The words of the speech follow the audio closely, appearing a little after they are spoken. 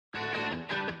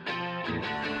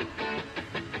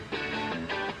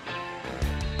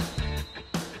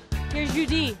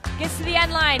Judy gets to the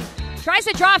end line. Tries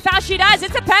to draw a foul. She does.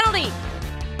 It's a penalty.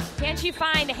 Can she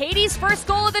find Haiti's first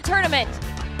goal of the tournament?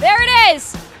 There it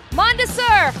is.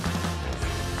 Mondesir.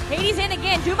 Haiti's in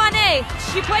again. Dumane.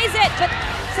 She plays it, but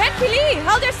Saint-Philly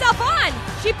held herself on.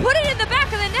 She put it in the back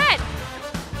of the net.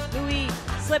 Louis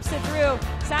slips it through.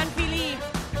 Saint-Philly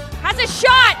has a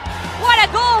shot. What a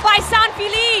goal by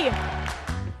Saint-Philly.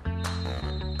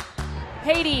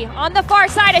 Haiti on the far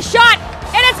side, a shot,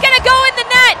 and it's gonna go in the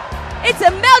net. It's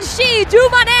a Melchi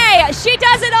Dumane. She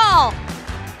does it all.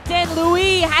 Then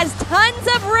Louis has tons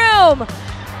of room.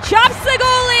 Chops the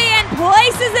goalie and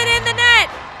places it in the net.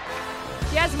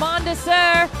 She has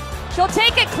Mondesir. She'll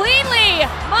take it cleanly.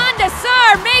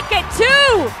 Mondesir, make it 2.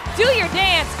 Do your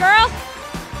dance, girl.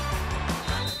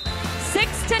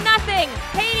 6-0.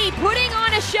 Haiti putting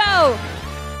on a show.